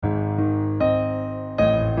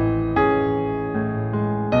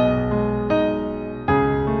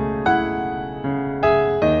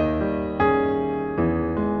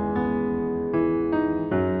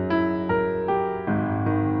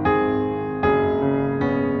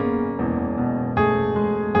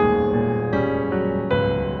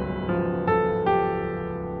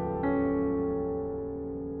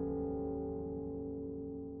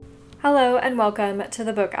and welcome to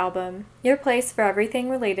the Book Album, your place for everything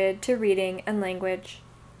related to reading and language.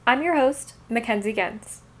 I'm your host, Mackenzie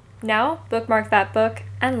Gens. Now, bookmark that book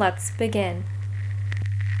and let's begin.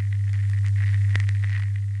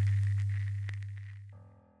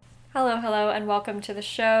 Hello, and welcome to the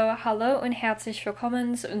show. Hallo und herzlich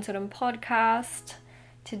willkommen zu unserem Podcast.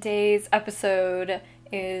 Today's episode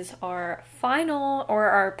is our final, or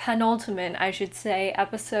our penultimate, I should say,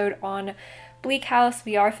 episode on Bleak House.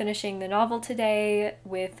 We are finishing the novel today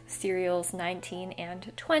with serials 19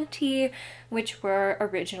 and 20, which were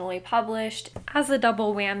originally published as a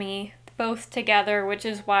double whammy, both together, which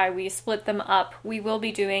is why we split them up. We will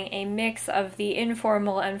be doing a mix of the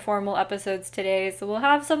informal and formal episodes today, so we'll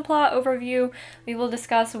have some plot overview. We will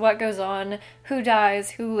discuss what goes on, who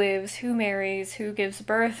dies, who lives, who marries, who gives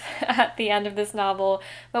birth at the end of this novel,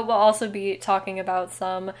 but we'll also be talking about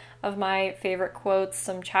some of my favorite quotes,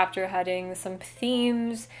 some chapter headings, some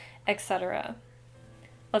themes, etc.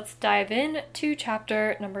 Let's dive in to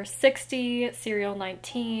chapter number 60, serial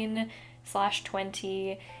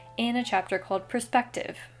 19/20, in a chapter called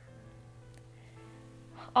Perspective.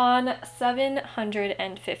 On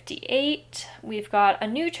 758, we've got a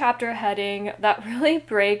new chapter heading that really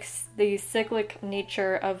breaks the cyclic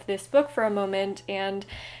nature of this book for a moment, and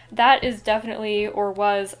that is definitely, or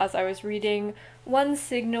was, as I was reading, one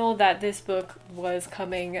signal that this book was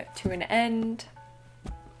coming to an end.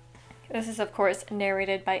 This is, of course,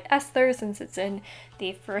 narrated by Esther, since it's in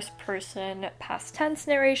the first-person past tense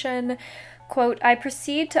narration. Quote, "I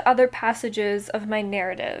proceed to other passages of my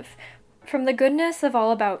narrative. From the goodness of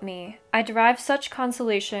all about me, I derive such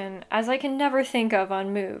consolation as I can never think of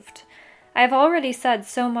unmoved. I have already said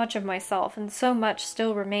so much of myself, and so much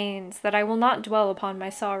still remains, that I will not dwell upon my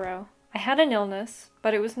sorrow. I had an illness,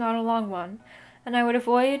 but it was not a long one, and I would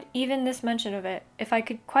avoid even this mention of it, if I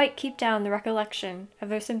could quite keep down the recollection of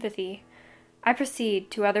their sympathy. I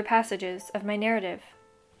proceed to other passages of my narrative."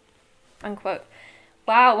 Unquote.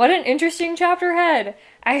 Wow, what an interesting chapter head!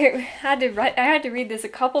 I had to read this a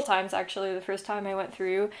couple times, actually, the first time I went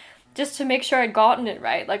through, just to make sure I'd gotten it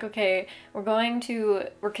right. Like, okay, we're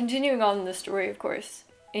continuing on the story, of course,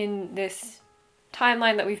 in this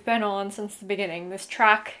timeline that we've been on since the beginning. This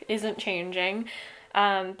track isn't changing,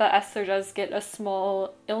 but Esther does get a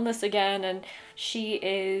small illness again, and she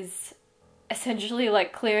is essentially,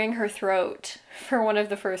 like, clearing her throat for one of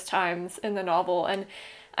the first times in the novel, and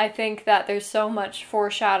I think that there's so much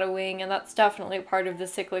foreshadowing, and that's definitely part of the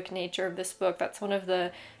cyclic nature of this book. That's one of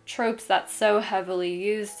the tropes that's so heavily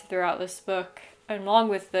used throughout this book, along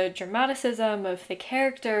with the dramaticism of the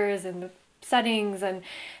characters and the settings and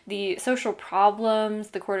the social problems,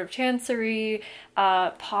 the court of chancery,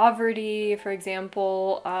 poverty, for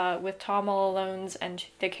example, with Tom all Alone's and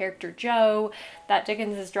the character Joe, that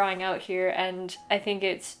Dickens is drawing out here, and I think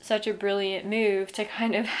it's such a brilliant move to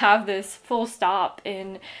kind of have this full stop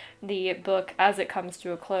in the book as it comes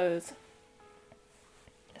to a close.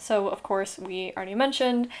 So, of course, we already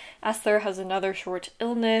mentioned, Esther has another short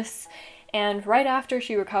illness, and right after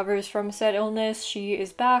she recovers from said illness, she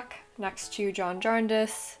is back next to John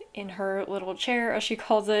Jarndyce in her little chair, as she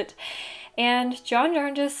calls it, and John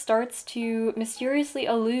Jarndyce starts to mysteriously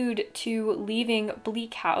allude to leaving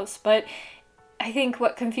Bleak House, but I think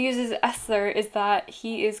what confuses Esther is that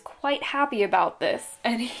he is quite happy about this,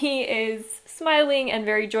 and he is smiling and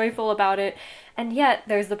very joyful about it, and yet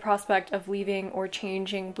there's the prospect of leaving or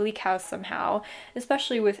changing Bleak House somehow,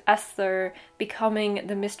 especially with Esther becoming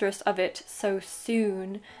the mistress of it so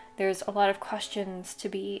soon. There's a lot of questions to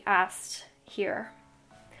be asked here.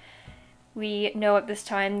 We know at this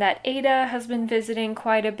time that Ada has been visiting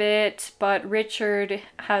quite a bit, but Richard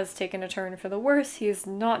has taken a turn for the worse. He is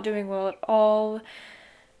not doing well at all.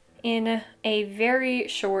 In a very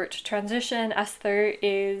short transition, Esther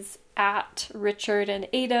is at Richard and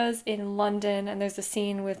Ada's in London, and there's a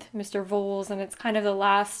scene with Mr. Vowles, and it's kind of the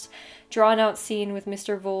last drawn-out scene with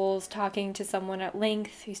Mr. Vowles talking to someone at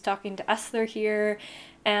length. He's talking to Esther here,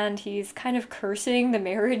 and he's kind of cursing the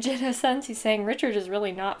marriage in a sense. He's saying Richard is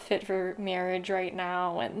really not fit for marriage right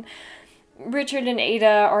now, and Richard and Ada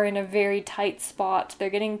are in a very tight spot. They're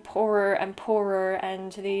getting poorer and poorer,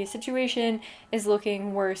 and the situation is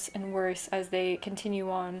looking worse and worse as they continue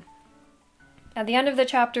on. At the end of the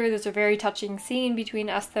chapter, there's a very touching scene between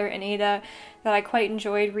Esther and Ada that I quite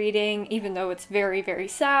enjoyed reading, even though it's very, very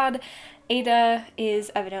sad. Ada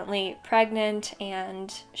is evidently pregnant,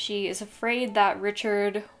 and she is afraid that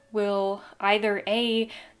Richard will either A,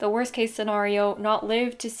 the worst case scenario, not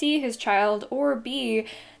live to see his child, or B,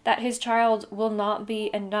 that his child will not be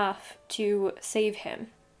enough to save him.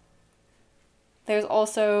 There's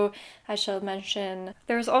also, I shall mention,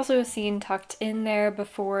 there's also a scene tucked in there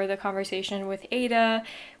before the conversation with Ada,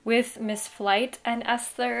 with Miss Flight and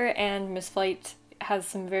Esther, and Miss Flight has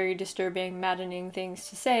some very disturbing, maddening things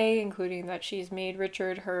to say, including that she's made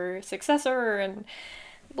Richard her successor, and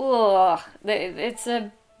blah. It's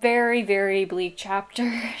a very, very bleak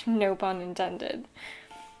chapter, no pun intended.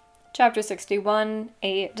 Chapter 61,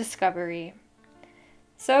 A Discovery.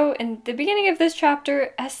 So, in the beginning of this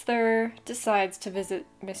chapter, Esther decides to visit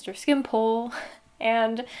Mr. Skimpole,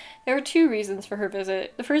 and there are two reasons for her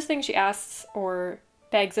visit. The first thing she asks, or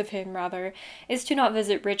begs of him rather, is to not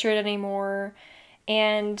visit Richard anymore,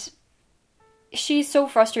 and she's so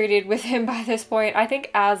frustrated with him by this point. I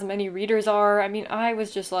think as many readers are. I mean, I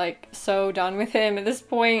was just like so done with him at this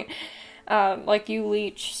point. Like, you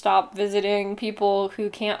leech, stop visiting people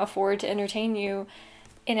who can't afford to entertain you.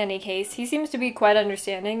 In any case, he seems to be quite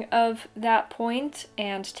understanding of that point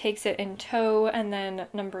and takes it in tow. And then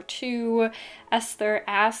number two, Esther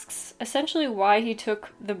asks essentially why he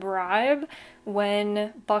took the bribe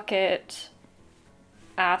when Bucket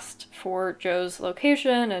asked for Joe's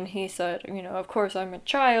location, and he said, of course I'm a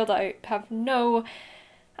child, I have no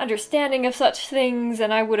understanding of such things,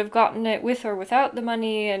 and I would have gotten it with or without the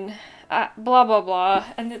money, and blah blah blah.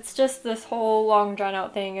 And it's just this whole long drawn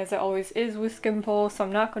out thing, as it always is with Skimpole, so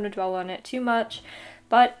I'm not going to dwell on it too much.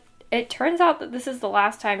 But it turns out that this is the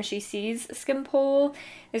last time she sees Skimpole.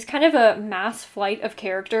 There's kind of a mass flight of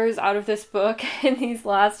characters out of this book in these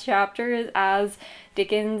last chapters, as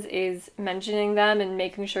Dickens is mentioning them and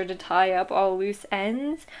making sure to tie up all loose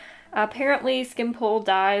ends. Apparently, Skimpole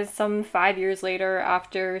dies some 5 years later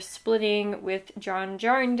after splitting with John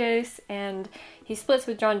Jarndyce, and he splits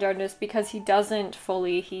with John Jarndyce because he doesn't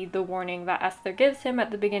fully heed the warning that Esther gives him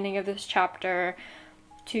at the beginning of this chapter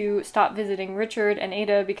to stop visiting Richard and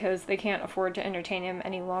Ada because they can't afford to entertain him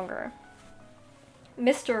any longer.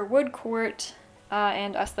 Mr. Woodcourt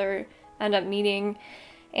and Esther end up meeting,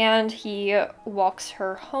 and he walks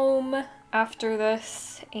her home after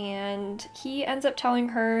this, and he ends up telling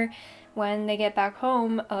her when they get back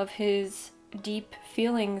home of his deep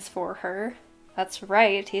feelings for her. That's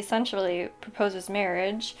right, he essentially proposes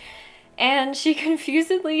marriage, and she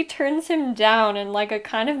confusedly turns him down in like a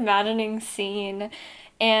kind of maddening scene.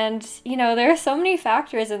 And, there are so many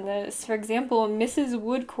factors in this. For example, Mrs.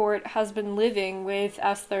 Woodcourt has been living with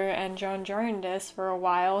Esther and John Jarndyce for a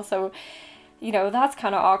while, so that's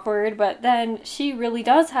kind of awkward. But then she really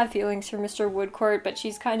does have feelings for Mr. Woodcourt, but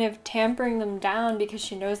she's kind of tampering them down because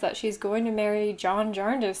she knows that she's going to marry John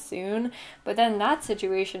Jarndyce soon. But then that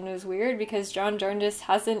situation is weird because John Jarndyce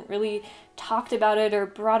hasn't really talked about it or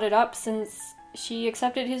brought it up since she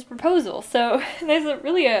accepted his proposal. So there's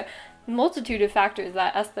really a multitude of factors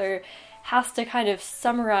that Esther has to kind of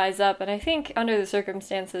summarize up. And I think under the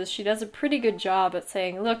circumstances, she does a pretty good job at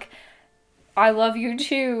saying, look, I love you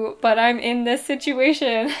too, but I'm in this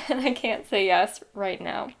situation and I can't say yes right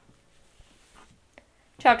now.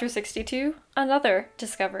 Chapter 62, Another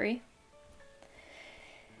Discovery.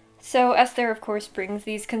 So Esther, of course, brings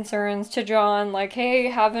these concerns to John, like,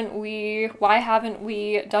 hey, why haven't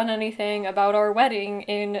we done anything about our wedding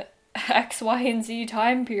in X, Y, and Z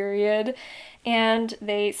time period? And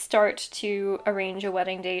they start to arrange a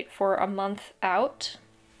wedding date for a month out.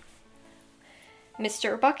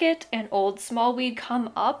 Mr. Bucket and Old Smallweed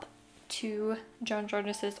come up to John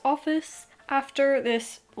Jarndyce's office after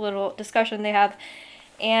this little discussion they have,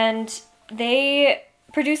 and they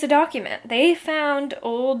produce a document. They found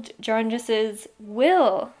old Jarndyce's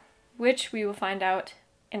will, which we will find out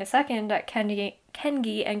in a second at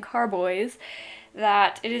Kengi and Carboy's,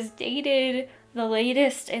 that it is dated the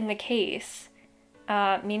latest in the case,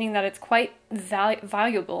 meaning that it's quite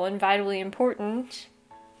valuable and vitally important.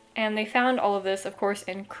 And they found all of this, of course,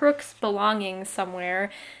 in Crook's belongings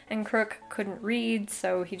somewhere, and Crook couldn't read,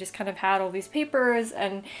 so he just kind of had all these papers,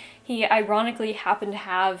 and he ironically happened to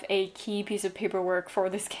have a key piece of paperwork for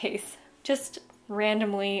this case, just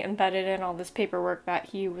randomly embedded in all this paperwork that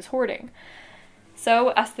he was hoarding. So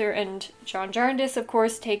Esther and John Jarndyce, of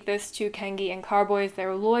course, take this to Kengi and Carboy,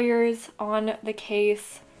 their lawyers on the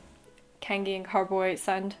case. Kengi and Carboy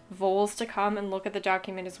send Voles to come and look at the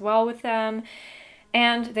document as well with them.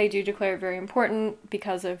 And they do declare it very important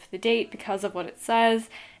because of the date, because of what it says,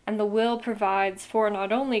 and the will provides for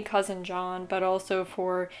not only Cousin John, but also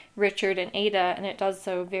for Richard and Ada, and it does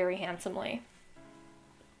so very handsomely.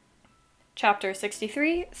 Chapter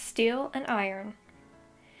 63, Steel and Iron.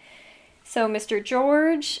 So Mr.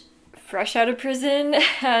 George, fresh out of prison,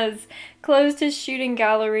 has closed his shooting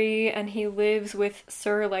gallery, and he lives with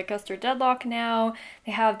Sir Leicester Dedlock now.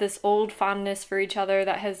 They have this old fondness for each other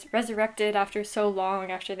that has resurrected after so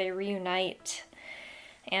long after they reunite.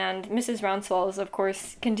 And Mrs. Rouncewell is, of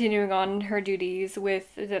course, continuing on her duties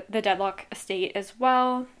with the Dedlock estate as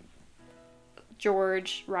well.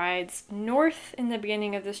 George rides north in the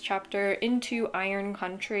beginning of this chapter into Iron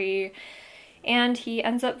Country, and he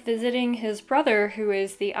ends up visiting his brother, who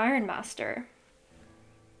is the ironmaster.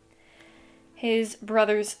 His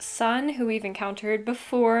brother's son, who we've encountered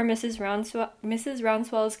before, Mrs.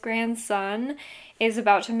 Rouncewell's grandson, is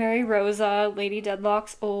about to marry Rosa, Lady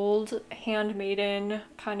Dedlock's old handmaiden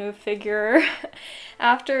kind of figure,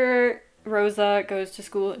 after Rosa goes to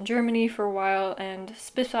school in Germany for a while and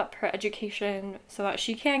splits up her education so that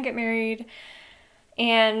she can get married.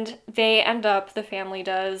 And they end up, the family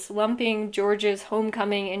does, lumping George's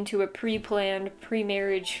homecoming into a pre-planned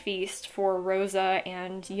pre-marriage feast for Rosa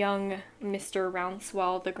and young Mr.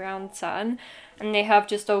 Rouncewell, the grandson. And they have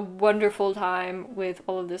just a wonderful time with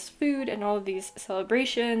all of this food and all of these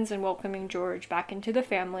celebrations and welcoming George back into the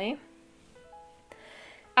family.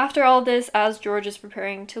 After all this, as George is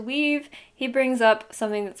preparing to leave, he brings up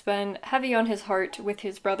something that's been heavy on his heart with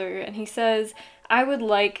his brother, and he says, "I would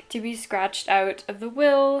like to be scratched out of the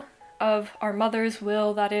will, of our mother's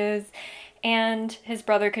will, that is," and his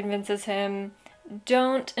brother convinces him,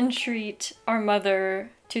 "Don't entreat our mother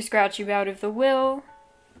to scratch you out of the will,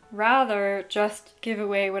 rather just give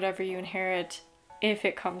away whatever you inherit if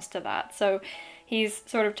it comes to that." So he's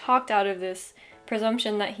sort of talked out of this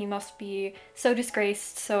presumption that he must be so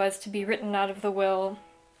disgraced so as to be written out of the will.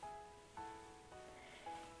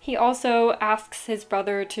 He also asks his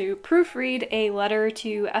brother to proofread a letter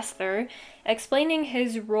to Esther, explaining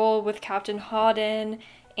his role with Captain Hawdon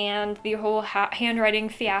and the whole handwriting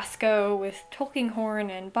fiasco with Tulkinghorn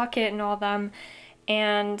and Bucket and all them.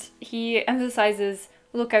 And he emphasizes,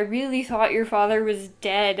 "Look, I really thought your father was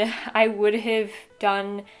dead. I would have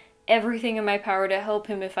done everything in my power to help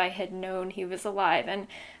him if I had known he was alive." And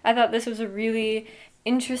I thought this was a really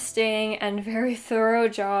interesting and very thorough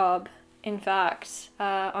job, in fact,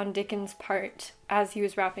 on Dickens' part as he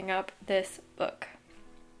was wrapping up this book.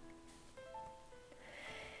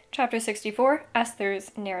 Chapter 64,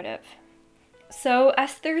 Esther's narrative. So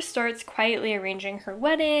Esther starts quietly arranging her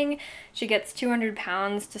wedding. She gets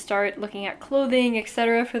 £200 to start looking at clothing,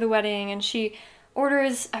 etc. for the wedding, and she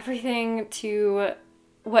orders everything to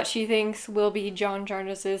what she thinks will be John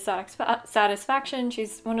Jarndyce's satisfaction.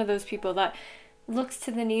 She's one of those people that looks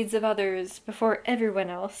to the needs of others before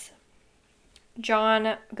everyone else.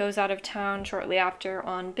 John goes out of town shortly after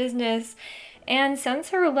on business and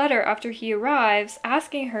sends her a letter after he arrives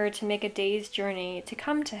asking her to make a day's journey to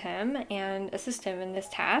come to him and assist him in this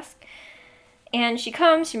task. And she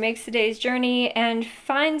comes, she makes the day's journey, and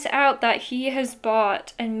finds out that he has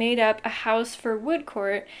bought and made up a house for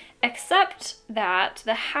Woodcourt, except that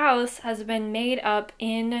the house has been made up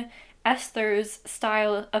in Esther's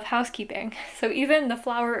style of housekeeping. So even the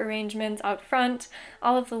flower arrangements out front,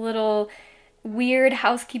 all of the little weird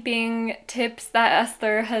housekeeping tips that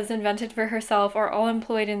Esther has invented for herself are all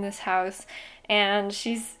employed in this house. And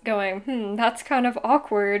she's going, that's kind of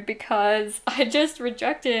awkward because I just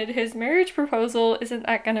rejected his marriage proposal. Isn't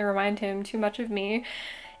that going to remind him too much of me?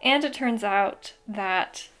 And it turns out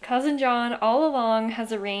that Cousin John all along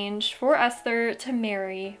has arranged for Esther to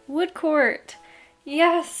marry Woodcourt.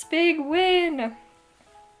 Yes, big win!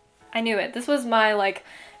 I knew it. This was my,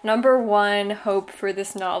 number one hope for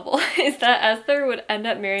this novel, is that Esther would end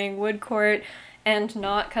up marrying Woodcourt and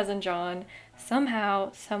not Cousin John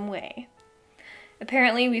somehow, some way.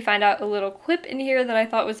 Apparently, we find out a little quip in here that I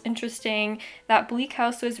thought was interesting, that Bleak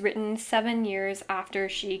House was written 7 years after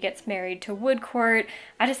she gets married to Woodcourt.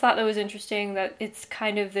 I just thought that was interesting that it's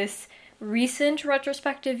kind of this recent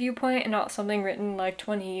retrospective viewpoint and not something written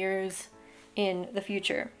 20 years in the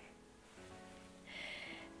future.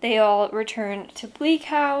 They all return to Bleak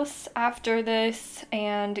House after this,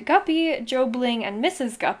 and Guppy, Joe Bling, and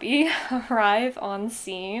Mrs. Guppy arrive on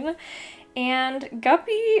scene. And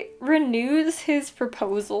Guppy renews his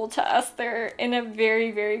proposal to Esther in a very,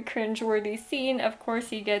 very cringeworthy scene. Of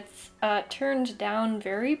course, he gets turned down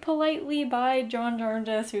very politely by John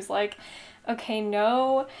Jarndyce, who's like, okay,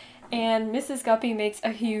 no. And Mrs. Guppy makes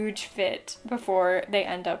a huge fit before they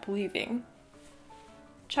end up leaving.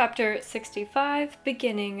 Chapter 65,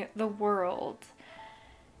 Beginning the World.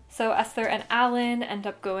 So Esther and Alan end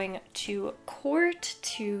up going to court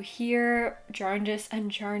to hear Jarndyce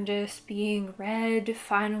and Jarndyce being read.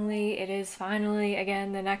 Finally, it is finally,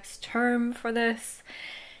 again, the next term for this.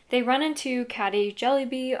 They run into Caddy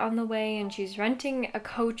Jellyby on the way, and she's renting a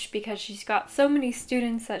coach because she's got so many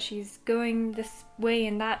students that she's going this way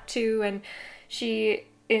and that too, and she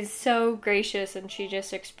is so gracious, and she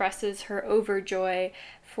just expresses her overjoy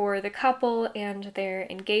for the couple and their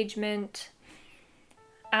engagement.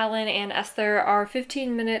 Alan and Esther are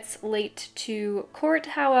 15 minutes late to court,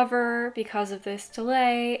 however, because of this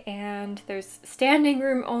delay, and there's standing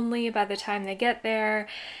room only by the time they get there,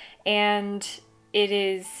 and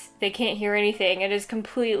they can't hear anything. It is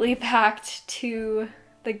completely packed to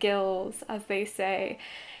the gills, as they say,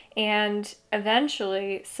 and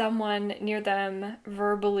eventually someone near them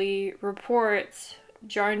verbally reports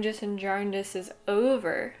Jarndyce and Jarndyce is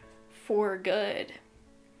over for good.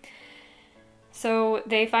 So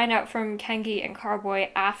they find out from Kengi and Carboy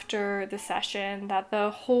after the session that the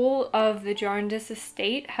whole of the Jarndyce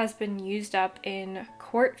estate has been used up in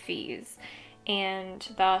court fees, and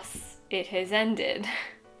thus it has ended.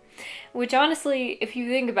 Which honestly, if you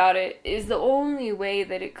think about it, is the only way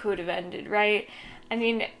that it could have ended, right? I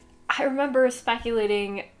mean, I remember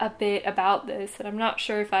speculating a bit about this, and I'm not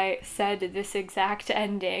sure if I said this exact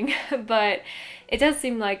ending, but it does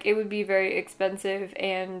seem like it would be very expensive,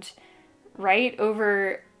 and right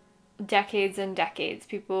over decades and decades,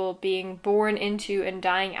 people being born into and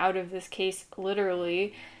dying out of this case,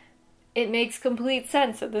 literally, it makes complete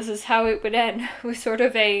sense that this is how it would end, with sort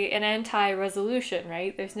of an anti-resolution,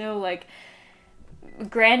 right? There's no, like,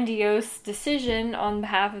 grandiose decision on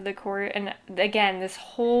behalf of the court, and again, this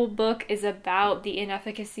whole book is about the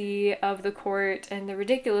inefficacy of the court and the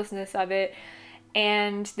ridiculousness of it,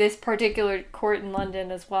 and this particular court in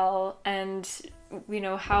London as well, and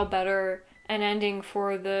how better an ending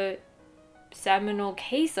for the seminal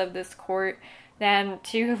case of this court than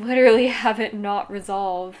to literally have it not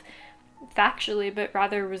resolve factually, but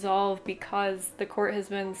rather resolve because the court has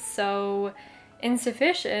been so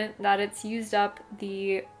insufficient that it's used up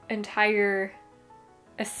the entire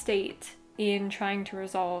estate in trying to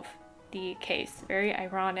resolve the case. Very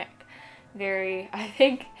ironic. Very, I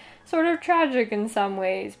think, sort of tragic in some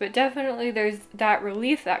ways, but definitely there's that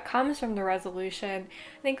relief that comes from the resolution.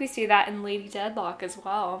 I think we see that in Lady Deadlock as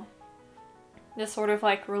well. This sort of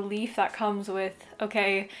like relief that comes with,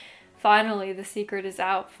 okay, finally the secret is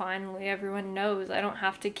out, finally everyone knows, I don't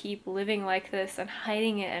have to keep living like this and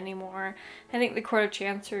hiding it anymore. I think the Court of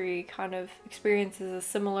Chancery kind of experiences a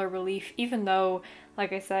similar relief, even though,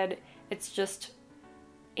 like I said, it's just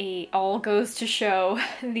all goes to show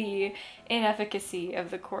the inefficacy of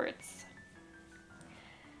the courts.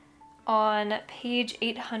 On page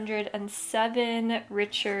 807,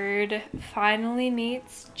 Richard finally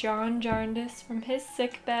meets John Jarndyce from his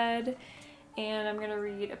sickbed, and I'm going to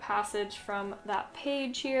read a passage from that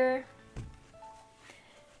page here.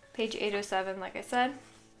 Page 807, like I said.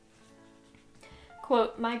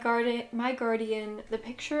 Quote, my guardian, the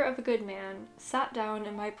picture of a good man, sat down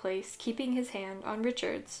in my place, keeping his hand on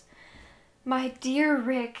Richard's. My dear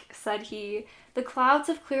Rick, said he, the clouds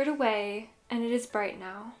have cleared away, and it is bright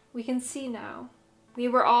now. We can see now. We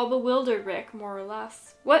were all bewildered, Rick, more or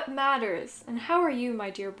less. What matters? And how are you, my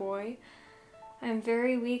dear boy? I am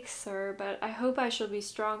very weak, sir, but I hope I shall be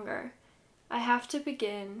stronger. I have to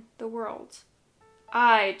begin the world.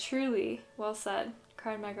 Aye, truly, well said,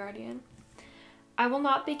 cried my guardian. I will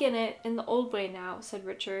not begin it in the old way now, said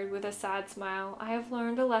Richard, with a sad smile. I have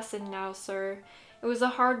learned a lesson now, sir. It was a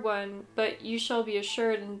hard one, but you shall be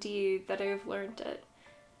assured indeed that I have learned it.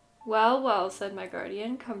 Well, well, said my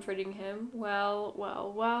guardian, comforting him. Well,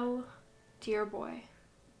 well, well, dear boy.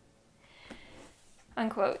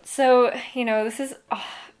 Unquote. So, this is,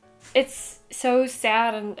 it's so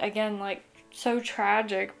sad and, again, like, so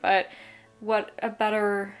tragic, but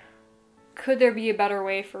could there be a better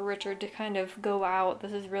way for Richard to kind of go out?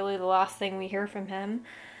 This is really the last thing we hear from him.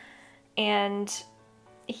 And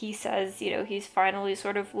he says, he's finally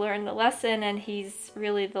sort of learned the lesson, and he's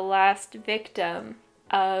really the last victim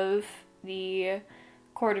of the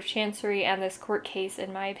Court of Chancery and this court case,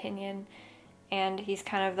 in my opinion. And he's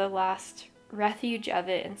kind of the last refuge of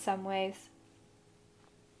it in some ways.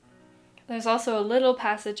 There's also a little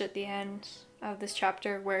passage at the end of this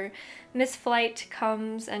chapter where Miss Flight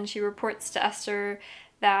comes and she reports to Esther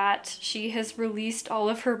that she has released all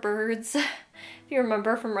of her birds. If you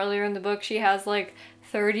remember from earlier in the book, she has like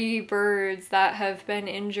 30 birds that have been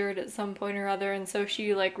injured at some point or other, and so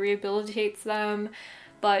she like rehabilitates them,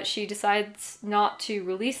 but she decides not to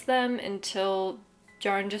release them until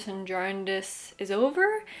Jarndyce and Jarndyce is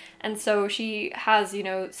over, and so she has,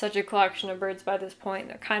 such a collection of birds by this point.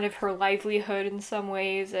 They're kind of her livelihood in some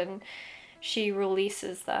ways, and she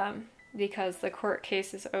releases them because the court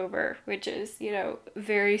case is over, which is,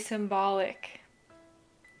 very symbolic.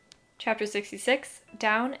 Chapter 66,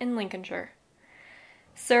 Down in Lincolnshire.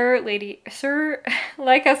 Sir Leicester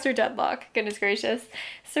Dedlock, goodness gracious.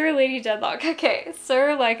 Sir Lady Dedlock, okay.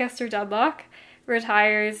 Sir Leicester Dedlock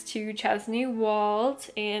retires to Chesney Wold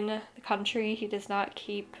in the country. He does not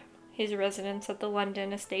keep his residence at the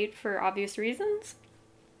London estate for obvious reasons.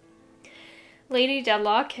 Lady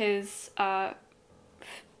Dedlock, his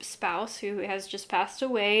spouse, who has just passed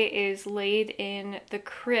away, is laid in the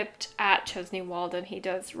crypt at Chesney Wold, and he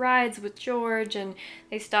does rides with George, and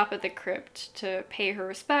they stop at the crypt to pay her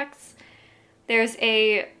respects. There's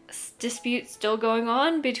a dispute still going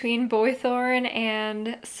on between Boythorn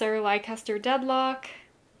and Sir Leicester Dedlock,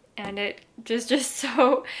 and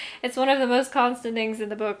it's one of the most constant things in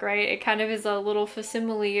the book, right? It kind of is a little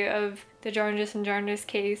facsimile of the Jarndyce and Jarndyce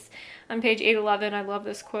case. On page 811, I love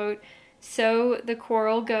this quote: "So the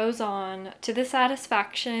quarrel goes on to the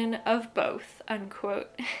satisfaction of both,"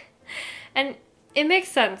 unquote. And it makes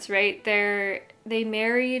sense, right? They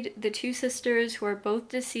married the two sisters who are both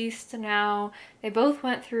deceased now. They both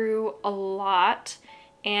went through a lot,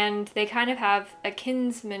 and they kind of have a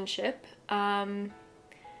kinsmanship,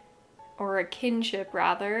 or a kinship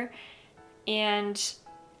rather, and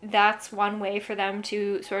that's one way for them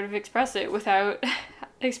to sort of express it without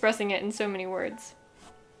expressing it in so many words.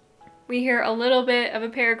 We hear a little bit of a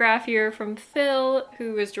paragraph here from Phil,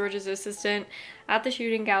 who is George's assistant at the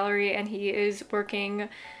shooting gallery, and he is working,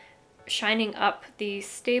 shining up the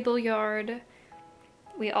stable yard.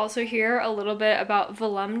 We also hear a little bit about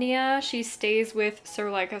Volumnia. She stays with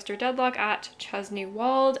Sir Leicester Dedlock at Chesney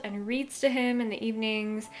Wold and reads to him in the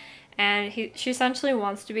evenings, and she essentially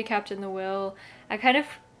wants to be kept in the will. I kind of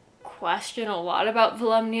question a lot about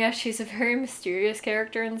Volumnia. She's a very mysterious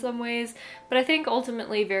character in some ways, but I think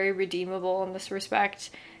ultimately very redeemable in this respect,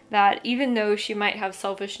 that even though she might have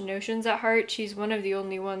selfish notions at heart, she's one of the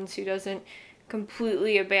only ones who doesn't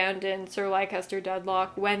completely abandon Sir Leicester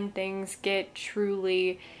Dedlock when things get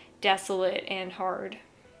truly desolate and hard.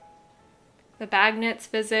 The Bagnets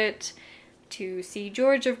visit to see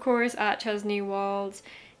George, of course, at Chesney Wold,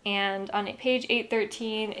 and on page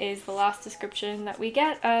 813 is the last description that we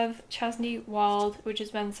get of Chesney Wold, which has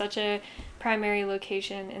been such a primary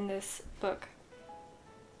location in this book.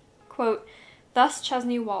 Quote, "Thus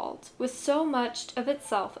Chesney Wold, with so much of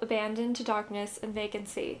itself abandoned to darkness and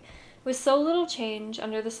vacancy, with so little change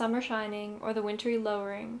under the summer shining or the wintry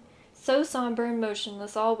lowering, so sombre and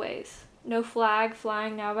motionless always, no flag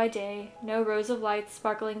flying now by day, no rows of lights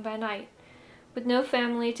sparkling by night, with no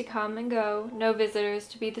family to come and go, no visitors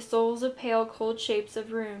to be the souls of pale cold shapes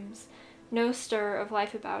of rooms, no stir of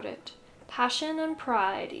life about it. Passion and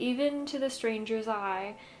pride, even to the stranger's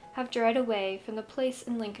eye, have dried away from the place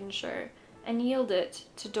in Lincolnshire, and yielded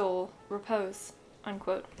to dull repose,"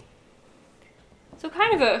 unquote. So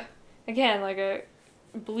kind of a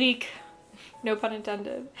bleak, no pun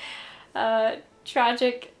intended,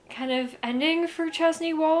 tragic kind of ending for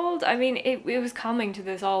Chesney Wold. I mean, it was coming to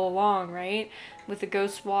this all along, right? With the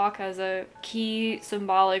Ghost Walk as a key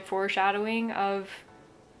symbolic foreshadowing of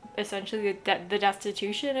essentially the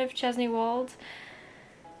destitution of Chesney Wold.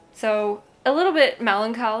 So a little bit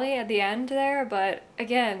melancholy at the end there, but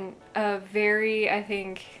again, a very, I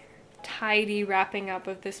think, tidy wrapping up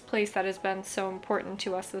of this place that has been so important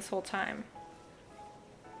to us this whole time.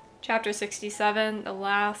 Chapter 67, the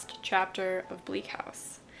last chapter of Bleak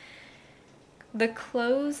House. The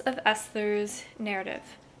close of Esther's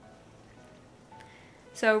narrative.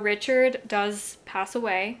 So Richard does pass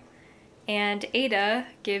away, and Ada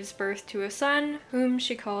gives birth to a son whom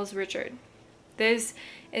she calls Richard. This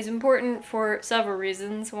is important for several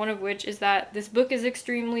reasons, one of which is that this book is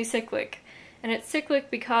extremely cyclic. And it's cyclic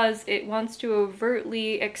because it wants to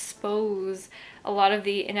overtly expose a lot of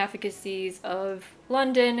the inefficacies of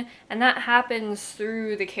London, and that happens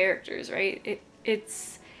through the characters, right?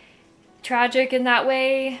 It's tragic in that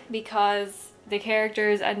way because the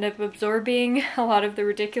characters end up absorbing a lot of the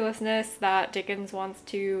ridiculousness that Dickens wants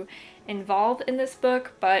to involve in this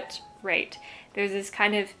book, but right, there's this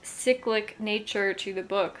kind of cyclic nature to the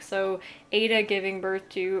book. So Ada giving birth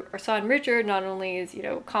to her son Richard not only is,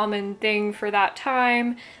 common thing for that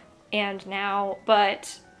time and now,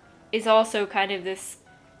 but is also kind of this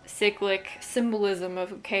cyclic symbolism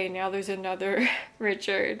of, okay, now there's another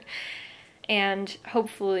Richard. And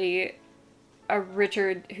hopefully a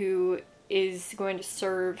Richard who is going to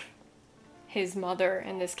serve his mother,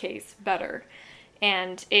 in this case, better.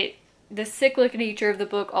 And the cyclic nature of the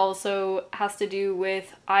book also has to do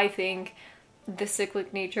with, I think, the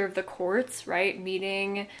cyclic nature of the courts, right?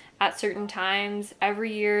 Meeting at certain times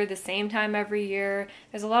every year, the same time every year.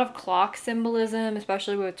 There's a lot of clock symbolism,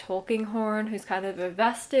 especially with Tulkinghorn, who's kind of a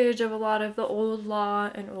vestige of a lot of the old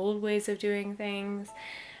law and old ways of doing things.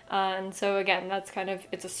 And so again, that's kind of,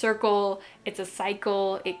 it's a circle, it's a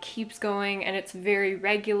cycle, it keeps going, and it's very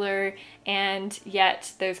regular, and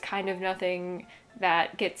yet there's kind of nothing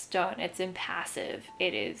that gets done. It's impassive.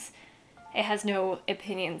 It is it has no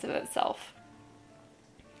opinions of itself.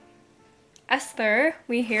 Esther,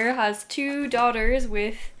 we hear, has 2 daughters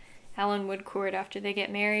with Alan Woodcourt after they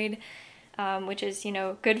get married, which is,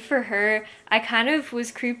 good for her. I kind of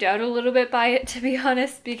was creeped out a little bit by it, to be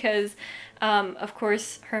honest, because, of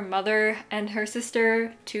course, her mother and her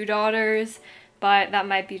sister, 2 daughters, but that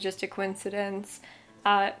might be just a coincidence.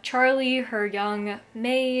 Charlie, her young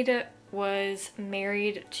maid, was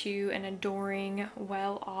married to an adoring,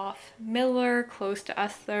 well-off miller close to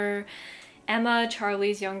Esther. Emma,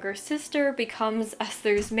 Charlie's younger sister, becomes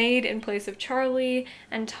Esther's maid in place of Charlie,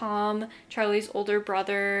 and Tom, Charlie's older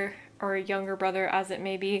brother, or younger brother as it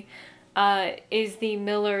may be, is the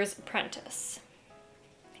miller's apprentice.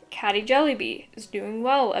 Caddy Jellyby is doing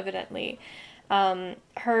well, evidently.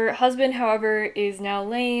 Her husband, however, is now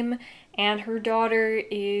lame, and her daughter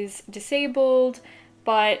is disabled,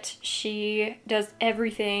 but she does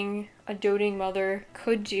everything a doting mother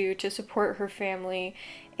could do to support her family,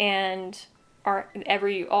 and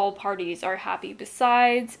all parties are happy.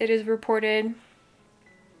 Besides, it is reported,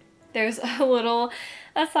 there's a little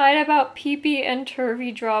aside about Pee-Pee and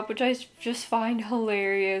Turvy Drop, which I just find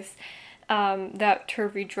hilarious. That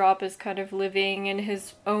Turvy Drop is kind of living in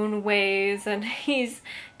his own ways, and he's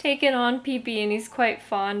taken on Pee-Pee, and he's quite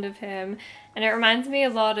fond of him. And it reminds me a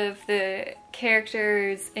lot of the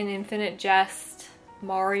characters in Infinite Jest,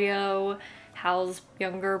 Mario, Hal's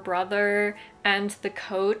younger brother, and the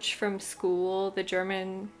coach from school, the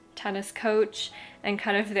German tennis coach, and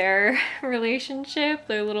kind of their relationship,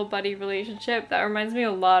 their little buddy relationship. That reminds me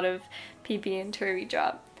a lot of Pee-Pee and Turvy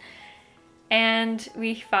Drop. And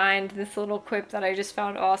we find this little quip that I just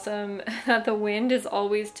found awesome, that the wind is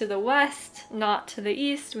always to the west, not to the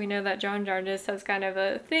east. We know that John Jarndyce has kind of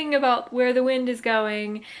a thing about where the wind is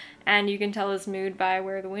going, and you can tell his mood by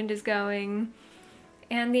where the wind is going.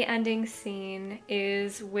 And the ending scene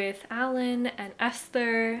is with Alan and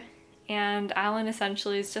Esther, and Alan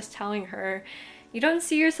essentially is just telling her, you don't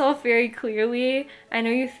see yourself very clearly. I know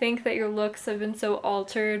you think that your looks have been so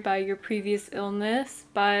altered by your previous illness,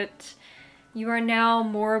 but you are now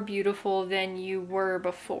more beautiful than you were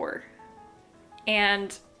before.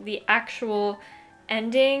 And the actual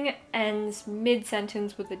ending ends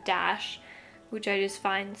mid-sentence with a dash, which I just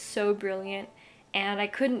find so brilliant, and I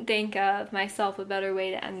couldn't think of myself a better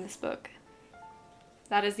way to end this book.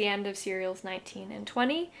 That is the end of serials 19 and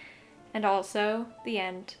 20, and also the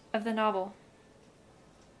end of the novel.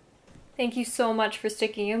 Thank you so much for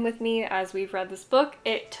sticking in with me as we've read this book.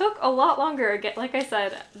 It took a lot longer, like I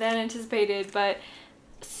said, than anticipated, but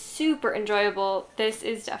super enjoyable. This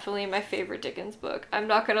is definitely my favorite Dickens book. I'm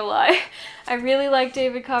not gonna lie. I really like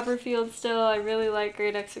David Copperfield still. I really like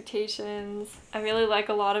Great Expectations. I really like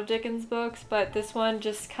a lot of Dickens books, but this one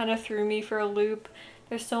just kind of threw me for a loop.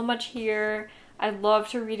 There's so much here. I'd love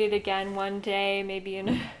to read it again one day, maybe in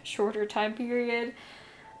a shorter time period.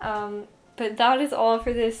 But that is all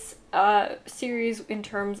for this series in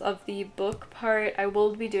terms of the book part. I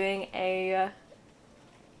will be doing a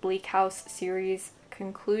Bleak House series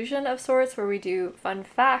conclusion of sorts where we do fun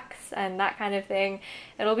facts and that kind of thing.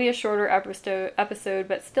 It'll be a shorter episode,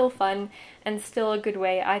 but still fun and still a good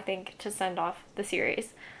way, I think, to send off the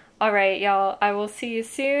series. Alright, y'all, I will see you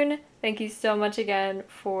soon. Thank you so much again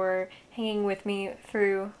for hanging with me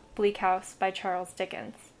through Bleak House by Charles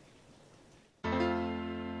Dickens.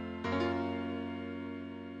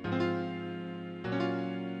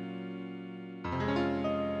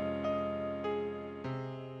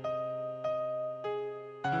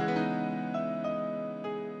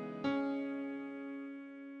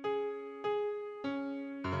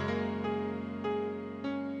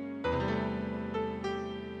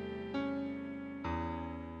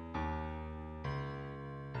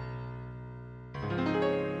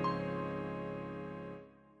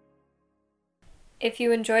 If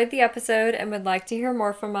you enjoyed the episode and would like to hear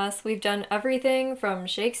more from us, we've done everything from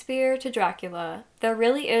Shakespeare to Dracula. There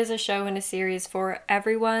really is a show and a series for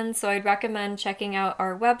everyone, so I'd recommend checking out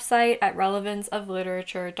our website at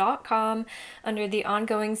relevanceofliterature.com under the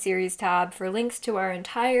Ongoing Series tab for links to our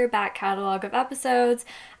entire back catalog of episodes,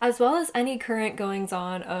 as well as any current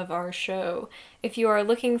goings-on of our show. If you are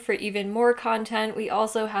looking for even more content, we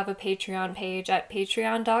also have a Patreon page at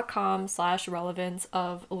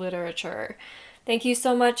patreon.com/relevanceofliterature. Thank you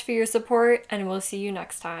so much for your support, and we'll see you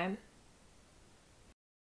next time.